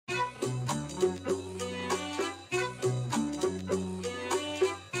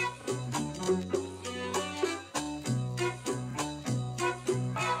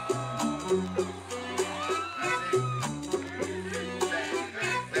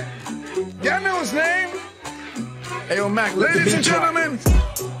his name? Hey, yo, Mac, Ladies and gentlemen,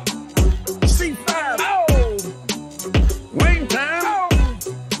 C5. Oh. Wayne time. Oh.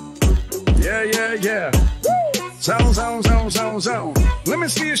 Yeah. Zone. Let me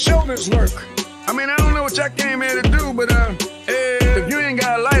see your shoulders work. I mean, I don't know what y'all came here to do, but if you ain't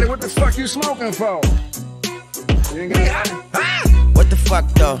got a lighter, what the fuck you smoking for? You ain't got a lighter? What the fuck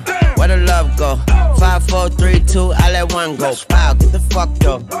though? Where the love go? 5, 4, 3, 2, I let one go. Wow, get the fuck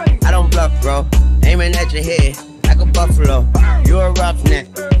though. I don't bluff, bro. Aiming at your head like a buffalo. You a roughneck,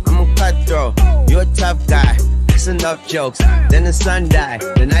 I'm a cutthroat. You a tough guy. That's enough jokes. Then the sun died.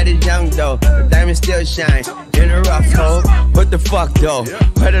 The night is young though. The diamonds still shine. In a rough hole. What the fuck though?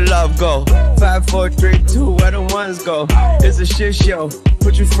 Where the love go? 5, 4, 3, 2, where the ones go? It's a shit show.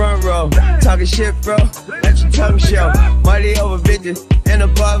 Put you front row. Talking shit, bro. Let your tongue show. Money over bitches and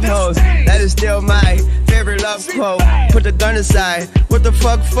above hoes. That is still my favorite love quote. Put the gun aside. What the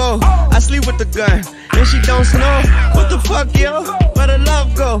fuck for? I sleep with the gun and she don't snow. What the fuck, yo? Where the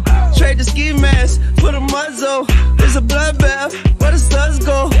love go? Trade the ski mask for the muzzle. It's a bloodbath. Where the suns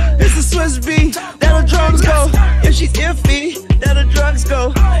go? It's a Swiss beat. That'll drums go. If she's iffy, that'll drugs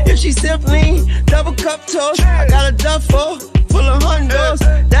go. If she's simply double cup toast, I got a duffel full of hundos.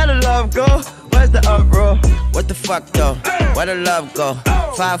 That'll love go. Where's the uproar? What the fuck though? Where the love go?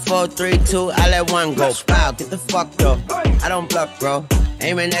 5, 4, 3, 2, I let one go. Wow, get the fuck though. I don't bluff, bro.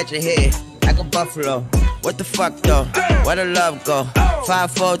 Aiming at your head like a buffalo. What the fuck though? Where the love go?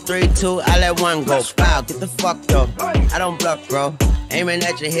 5, 4, 3, 2, I let one go. Wow, get the fuck though. I don't bluff, bro. Aiming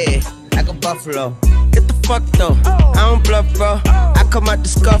at your head like a buffalo. Get the fuck though. I don't bluff, bro. I come out the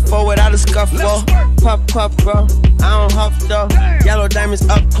scuffle without a scuffle. Puff, bro. I don't huff though. Yellow diamonds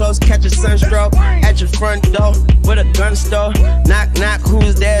up close, catch a sunstroke. At your front door with a gun store. Knock, knock,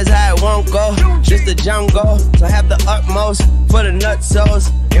 who's there's how it won't go. Just the jungle, so have the utmost for the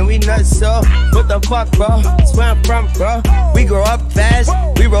nutsos. And we nuts so. What the fuck, bro? That's where I'm from, bro. We grow up fast,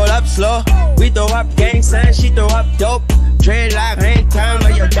 we roll up slow. We throw up gang signs, she throw up dope. Dreadlock, hang time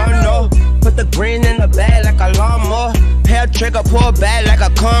like you don't know. Put the green in the bag like a lawnmower. Hair trigger, pull back like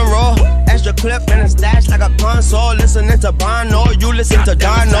a cornrow. Extra clip in a stash like a console. Listening to Bono, you listen to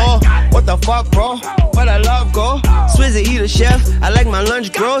Dono. What the fuck, bro? Where the love go? Swizzy, he the chef, I like my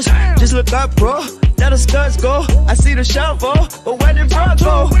lunch gross. Just look up, bro, there the studs go. I see the shovel, but where did bro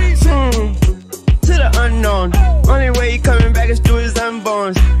go? To the unknown. Only way he coming back is through his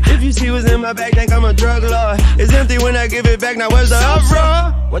unborns. If you see what's in my bag, think I'm a drug lord. It's empty when I give it back, now where's the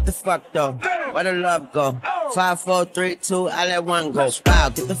uproar? What the fuck though? Where the love go? 5, 4, 3, 2, I let one go. Wow,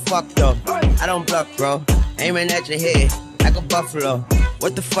 get the fuck though. I don't bluff, bro. Aiming at your head like a buffalo.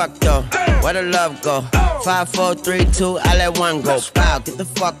 What the fuck though? Where the love go? 5, 4, 3, 2, I let one go. Wow, get the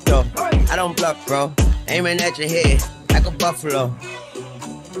fuck though. I don't bluff, bro. Aiming at your head like a buffalo.